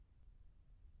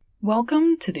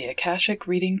Welcome to the Akashic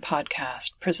Reading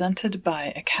Podcast, presented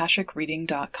by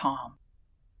akashicreading.com,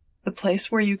 the place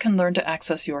where you can learn to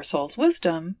access your soul's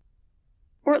wisdom,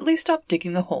 or at least stop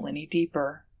digging the hole any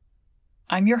deeper.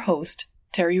 I'm your host,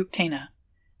 Terry Uktena,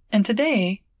 and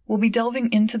today we'll be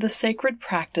delving into the sacred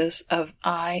practice of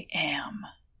I Am.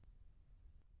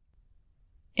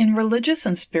 In religious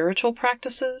and spiritual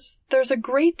practices, there's a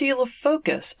great deal of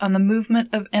focus on the movement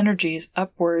of energies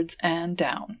upwards and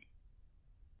down.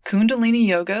 Kundalini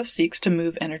Yoga seeks to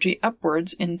move energy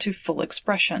upwards into full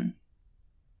expression.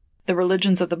 The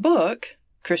religions of the book,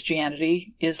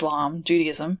 Christianity, Islam,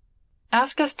 Judaism,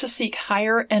 ask us to seek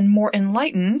higher and more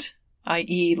enlightened,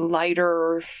 i.e.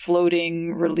 lighter,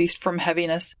 floating, released from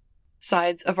heaviness,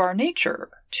 sides of our nature,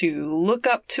 to look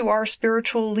up to our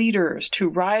spiritual leaders, to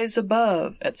rise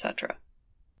above, etc.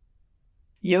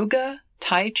 Yoga,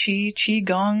 Tai Chi,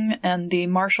 Qigong, and the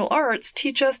martial arts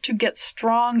teach us to get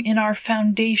strong in our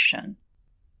foundation,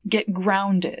 get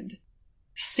grounded,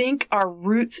 sink our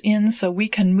roots in so we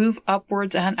can move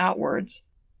upwards and outwards,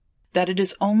 that it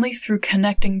is only through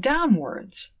connecting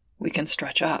downwards we can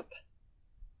stretch up.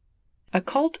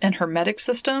 Occult and Hermetic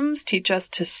systems teach us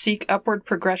to seek upward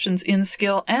progressions in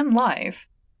skill and life,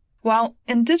 while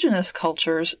indigenous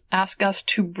cultures ask us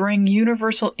to bring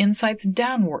universal insights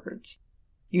downwards,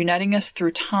 uniting us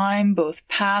through time, both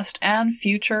past and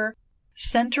future,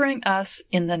 centering us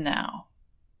in the now.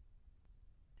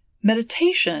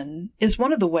 Meditation is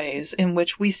one of the ways in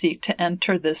which we seek to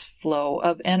enter this flow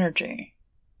of energy.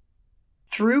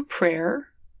 Through prayer,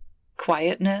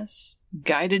 quietness,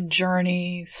 guided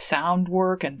journey, sound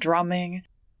work, and drumming,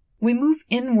 we move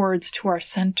inwards to our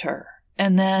center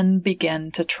and then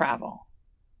begin to travel.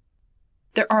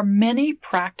 There are many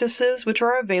practices which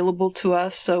are available to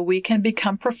us so we can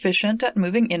become proficient at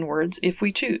moving inwards if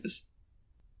we choose.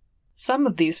 Some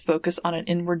of these focus on an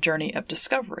inward journey of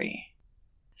discovery.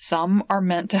 Some are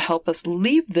meant to help us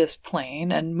leave this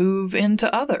plane and move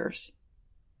into others.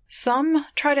 Some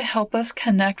try to help us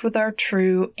connect with our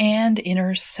true and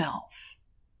inner self.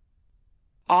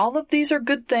 All of these are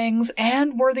good things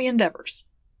and worthy endeavors.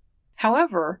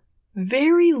 However,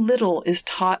 very little is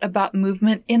taught about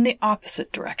movement in the opposite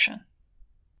direction.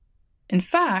 In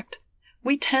fact,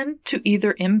 we tend to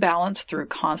either imbalance through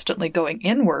constantly going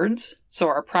inwards, so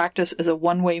our practice is a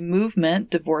one-way movement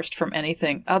divorced from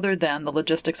anything other than the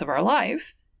logistics of our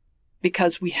life,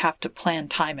 because we have to plan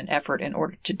time and effort in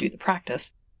order to do the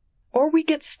practice, or we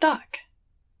get stuck,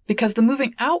 because the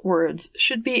moving outwards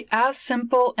should be as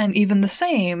simple and even the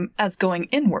same as going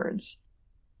inwards,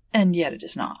 and yet it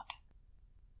is not.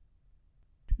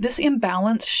 This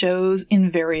imbalance shows in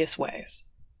various ways.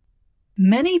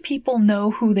 Many people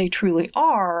know who they truly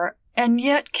are, and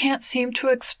yet can't seem to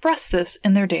express this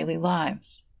in their daily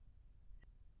lives.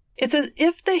 It's as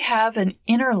if they have an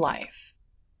inner life,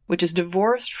 which is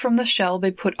divorced from the shell they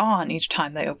put on each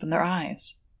time they open their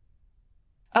eyes.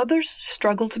 Others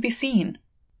struggle to be seen.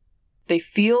 They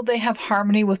feel they have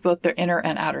harmony with both their inner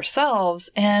and outer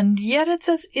selves, and yet it's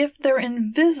as if they're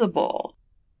invisible,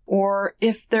 or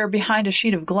if they're behind a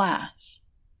sheet of glass.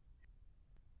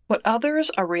 What others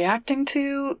are reacting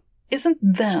to isn't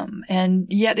them,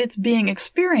 and yet it's being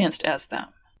experienced as them.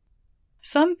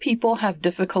 Some people have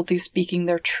difficulty speaking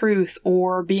their truth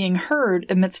or being heard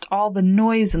amidst all the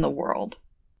noise in the world.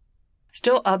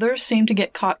 Still others seem to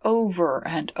get caught over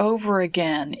and over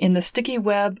again in the sticky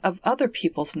web of other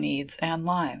people's needs and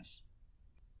lives.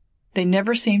 They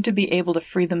never seem to be able to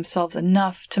free themselves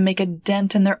enough to make a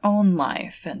dent in their own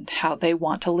life and how they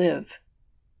want to live.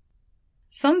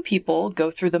 Some people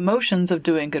go through the motions of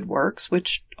doing good works,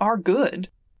 which are good,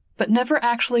 but never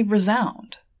actually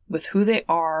resound with who they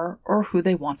are or who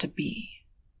they want to be.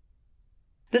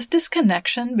 This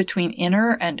disconnection between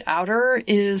inner and outer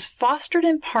is fostered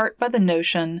in part by the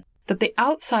notion that the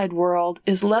outside world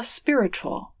is less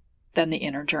spiritual than the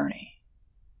inner journey.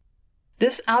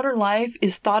 This outer life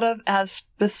is thought of as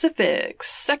specific,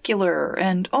 secular,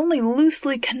 and only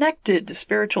loosely connected to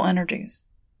spiritual energies.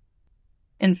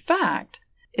 In fact,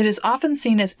 it is often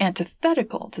seen as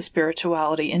antithetical to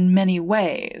spirituality in many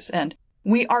ways, and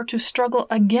we are to struggle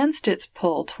against its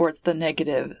pull towards the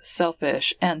negative,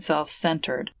 selfish, and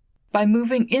self-centered by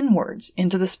moving inwards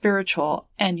into the spiritual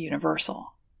and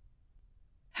universal.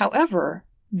 However,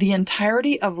 the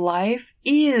entirety of life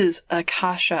is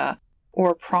akasha,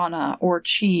 or prana, or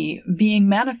chi, being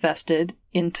manifested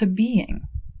into being.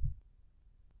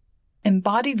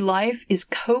 Embodied life is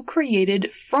co-created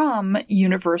from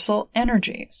universal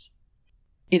energies.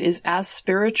 It is as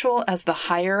spiritual as the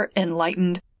higher,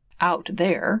 enlightened out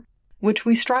there, which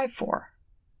we strive for.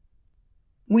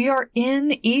 We are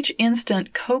in each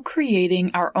instant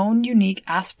co-creating our own unique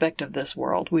aspect of this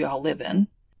world we all live in,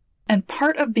 and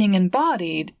part of being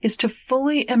embodied is to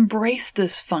fully embrace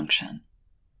this function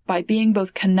by being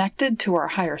both connected to our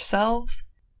higher selves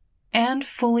and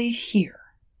fully here,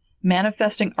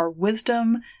 manifesting our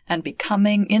wisdom and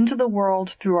becoming into the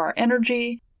world through our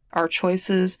energy, our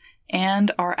choices,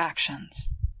 and our actions.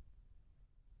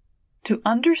 To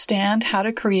understand how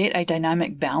to create a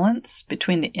dynamic balance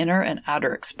between the inner and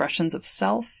outer expressions of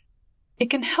self, it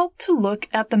can help to look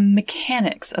at the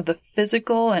mechanics of the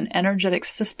physical and energetic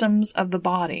systems of the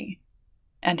body,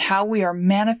 and how we are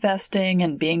manifesting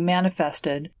and being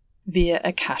manifested via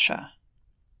Akasha.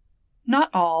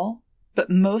 Not all, but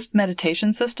most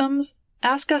meditation systems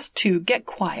ask us to get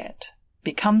quiet,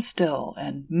 become still,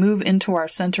 and move into our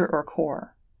center or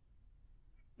core.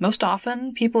 Most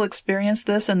often, people experience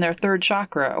this in their third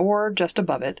chakra, or just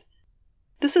above it.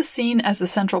 This is seen as the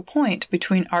central point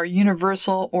between our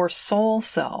universal or soul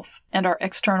self and our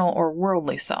external or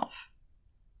worldly self.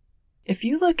 If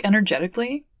you look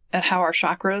energetically at how our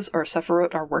chakras or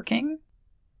sephirot are working,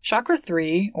 Chakra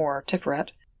 3, or Tiferet,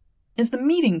 is the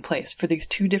meeting place for these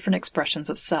two different expressions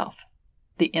of self,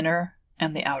 the inner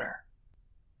and the outer.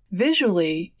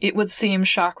 Visually, it would seem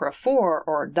Chakra 4,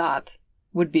 or Dat,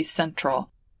 would be central,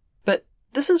 but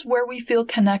this is where we feel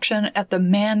connection at the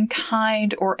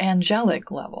mankind or angelic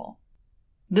level.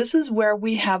 This is where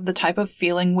we have the type of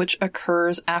feeling which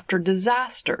occurs after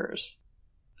disasters,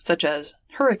 such as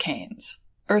hurricanes,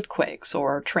 earthquakes,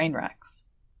 or train wrecks.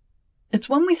 It's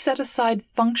when we set aside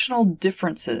functional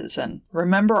differences and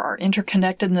remember our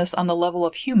interconnectedness on the level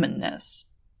of humanness.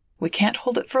 We can't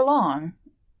hold it for long,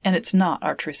 and it's not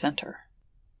our true center.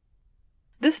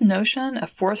 This notion of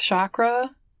fourth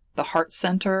chakra, the heart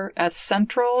center, as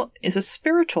central is a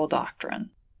spiritual doctrine,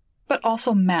 but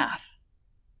also math.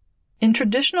 In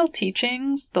traditional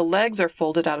teachings, the legs are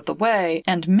folded out of the way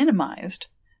and minimized,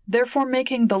 therefore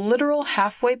making the literal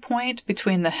halfway point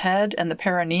between the head and the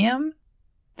perineum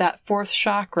that fourth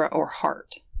chakra or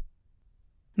heart.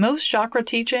 Most chakra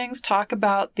teachings talk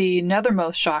about the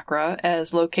nethermost chakra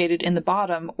as located in the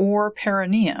bottom or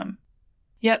perineum.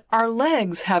 Yet our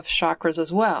legs have chakras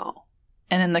as well,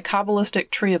 and in the Kabbalistic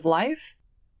tree of life,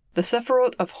 the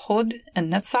sephirot of Hod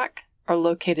and Netzach are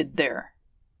located there.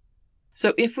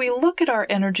 So if we look at our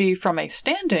energy from a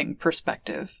standing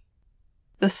perspective,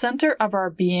 the center of our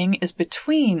being is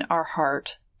between our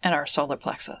heart and our solar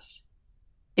plexus.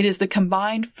 It is the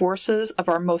combined forces of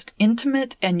our most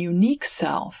intimate and unique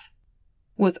self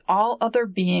with all other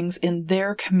beings in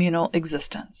their communal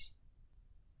existence.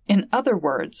 In other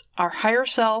words, our higher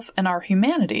self and our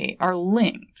humanity are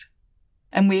linked,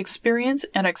 and we experience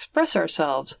and express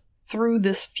ourselves through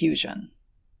this fusion.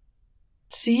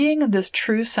 Seeing this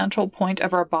true central point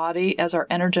of our body as our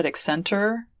energetic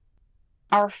center,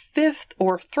 our fifth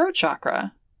or throat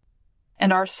chakra,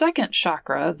 and our second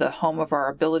chakra, the home of our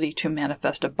ability to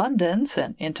manifest abundance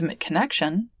and intimate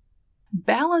connection,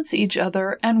 balance each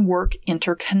other and work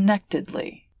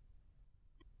interconnectedly.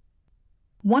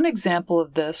 One example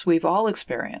of this we've all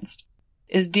experienced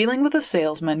is dealing with a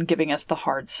salesman giving us the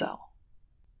hard sell.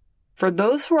 For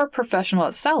those who are professional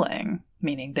at selling,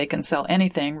 meaning they can sell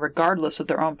anything regardless of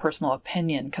their own personal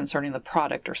opinion concerning the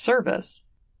product or service,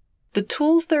 the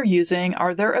tools they're using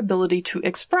are their ability to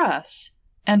express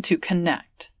and to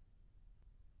connect.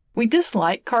 We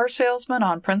dislike car salesmen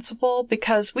on principle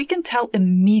because we can tell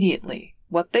immediately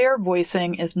what they are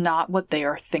voicing is not what they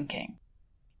are thinking,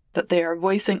 that they are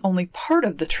voicing only part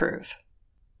of the truth,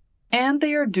 and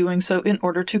they are doing so in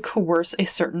order to coerce a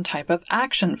certain type of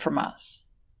action from us.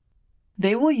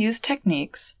 They will use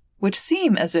techniques which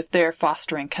seem as if they are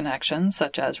fostering connection,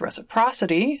 such as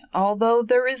reciprocity, although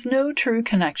there is no true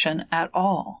connection at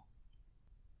all.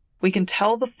 We can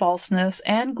tell the falseness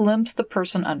and glimpse the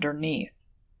person underneath.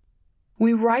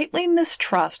 We rightly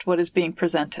mistrust what is being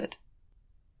presented.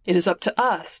 It is up to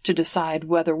us to decide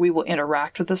whether we will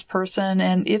interact with this person,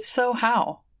 and if so,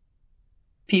 how.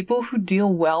 People who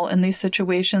deal well in these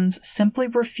situations simply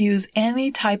refuse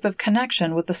any type of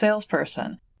connection with the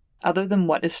salesperson, other than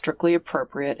what is strictly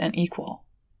appropriate and equal.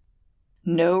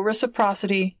 No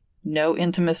reciprocity, no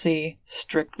intimacy,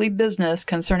 strictly business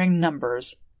concerning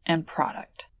numbers and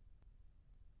product.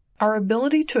 Our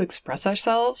ability to express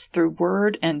ourselves through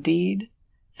word and deed,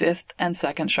 fifth and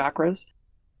second chakras,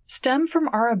 stem from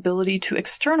our ability to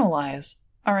externalize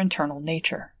our internal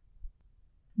nature.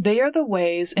 They are the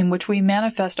ways in which we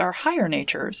manifest our higher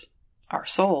natures, our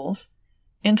souls,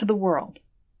 into the world.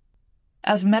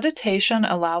 As meditation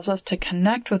allows us to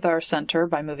connect with our center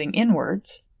by moving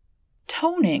inwards,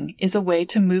 toning is a way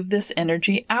to move this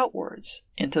energy outwards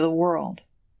into the world.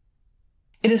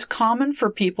 It is common for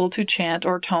people to chant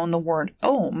or tone the word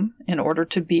Om in order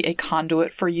to be a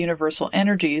conduit for universal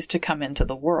energies to come into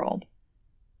the world.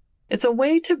 It's a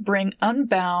way to bring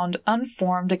unbound,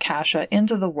 unformed Akasha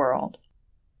into the world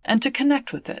and to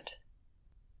connect with it.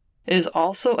 It is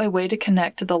also a way to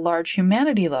connect to the large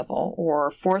humanity level,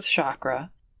 or fourth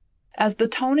chakra, as the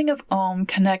toning of Om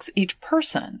connects each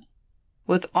person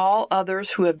with all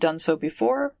others who have done so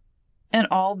before and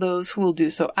all those who will do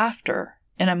so after,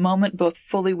 in a moment both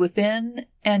fully within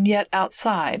and yet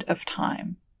outside of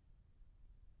time.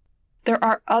 There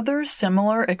are other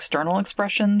similar external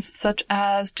expressions, such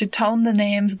as to tone the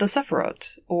names of the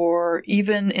Sephirot, or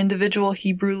even individual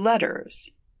Hebrew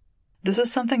letters. This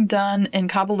is something done in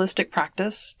Kabbalistic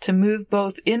practice to move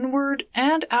both inward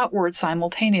and outward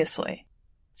simultaneously,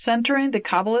 centering the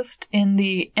Kabbalist in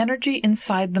the energy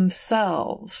inside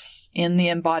themselves, in the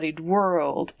embodied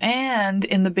world, and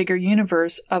in the bigger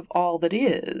universe of all that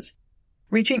is,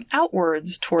 reaching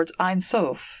outwards towards Ein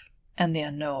Sof and the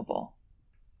unknowable.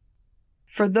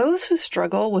 For those who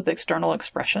struggle with external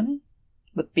expression,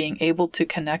 with being able to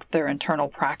connect their internal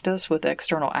practice with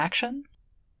external action,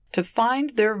 to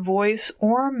find their voice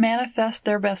or manifest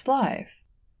their best life,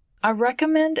 I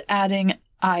recommend adding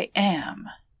I am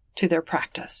to their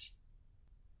practice.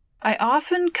 I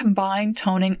often combine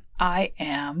toning I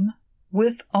am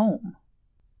with Om.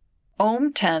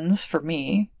 Om tends, for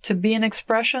me, to be an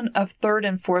expression of third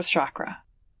and fourth chakra,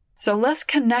 so less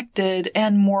connected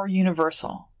and more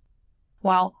universal,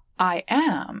 while I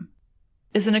am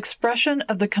is an expression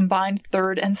of the combined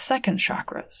third and second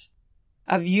chakras,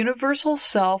 of universal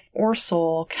self or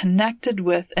soul connected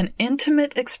with an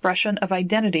intimate expression of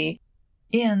identity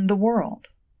in the world.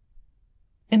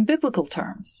 In biblical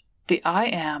terms, the I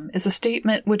am is a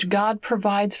statement which God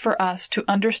provides for us to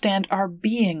understand our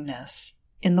beingness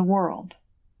in the world.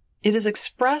 It is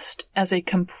expressed as a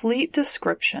complete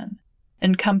description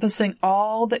encompassing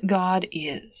all that God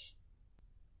is.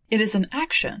 It is an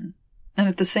action, and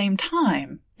at the same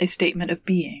time, a statement of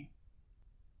being.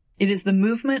 It is the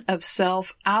movement of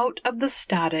self out of the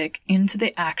static into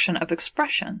the action of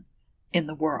expression in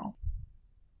the world.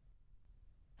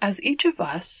 As each of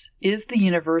us is the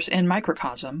universe in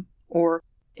microcosm, or,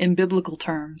 in biblical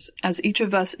terms, as each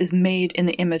of us is made in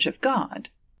the image of God,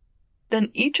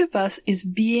 then each of us is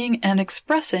being and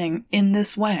expressing in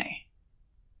this way.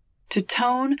 To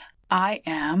tone I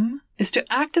am is to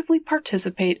actively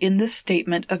participate in this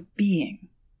statement of being.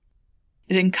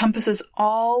 It encompasses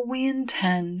all we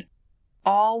intend,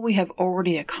 all we have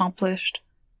already accomplished,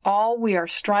 all we are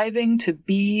striving to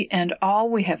be, and all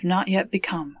we have not yet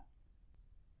become.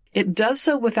 It does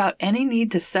so without any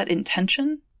need to set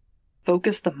intention,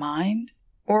 focus the mind,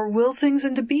 or will things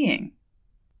into being.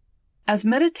 As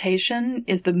meditation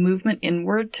is the movement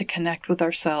inward to connect with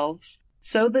ourselves,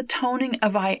 so the toning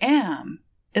of I am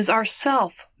is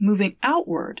ourself moving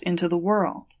outward into the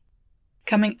world,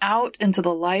 coming out into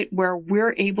the light where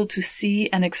we're able to see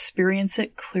and experience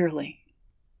it clearly.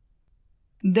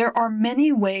 There are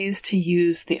many ways to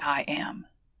use the I am.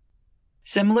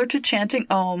 Similar to chanting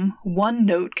Om, one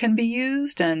note can be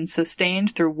used and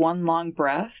sustained through one long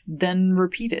breath, then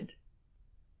repeated.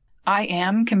 I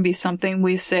am can be something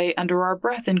we say under our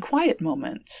breath in quiet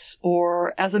moments,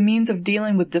 or as a means of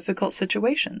dealing with difficult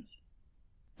situations.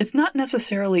 It's not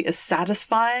necessarily as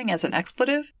satisfying as an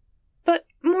expletive, but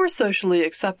more socially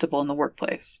acceptable in the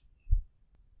workplace.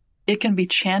 It can be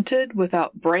chanted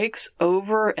without breaks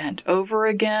over and over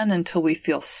again until we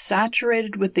feel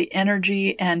saturated with the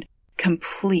energy and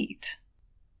complete,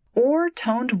 or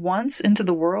toned once into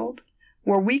the world,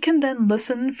 where we can then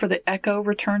listen for the echo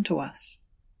return to us.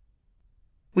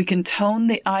 We can tone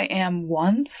the I am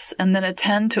once and then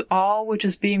attend to all which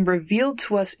is being revealed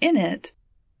to us in it,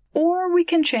 or we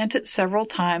can chant it several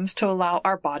times to allow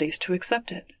our bodies to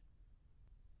accept it.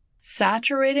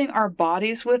 Saturating our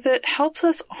bodies with it helps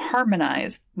us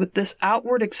harmonize with this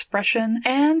outward expression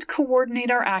and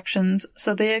coordinate our actions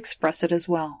so they express it as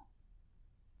well.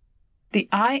 The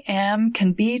I am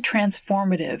can be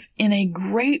transformative in a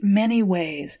great many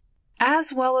ways,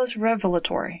 as well as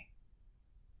revelatory.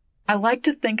 I like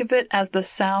to think of it as the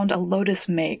sound a lotus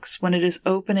makes when it is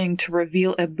opening to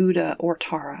reveal a Buddha or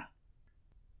Tara.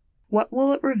 What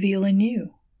will it reveal in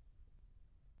you?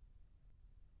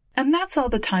 And that's all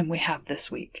the time we have this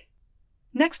week.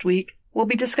 Next week, we'll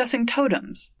be discussing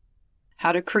totems,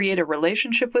 how to create a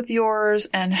relationship with yours,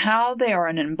 and how they are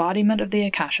an embodiment of the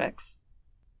Akashics.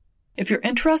 If you're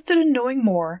interested in knowing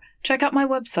more, check out my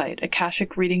website,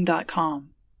 akashicreading.com.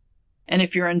 And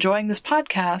if you're enjoying this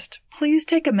podcast, please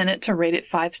take a minute to rate it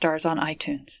 5 stars on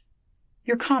iTunes.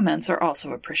 Your comments are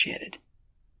also appreciated.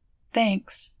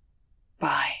 Thanks.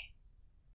 Bye.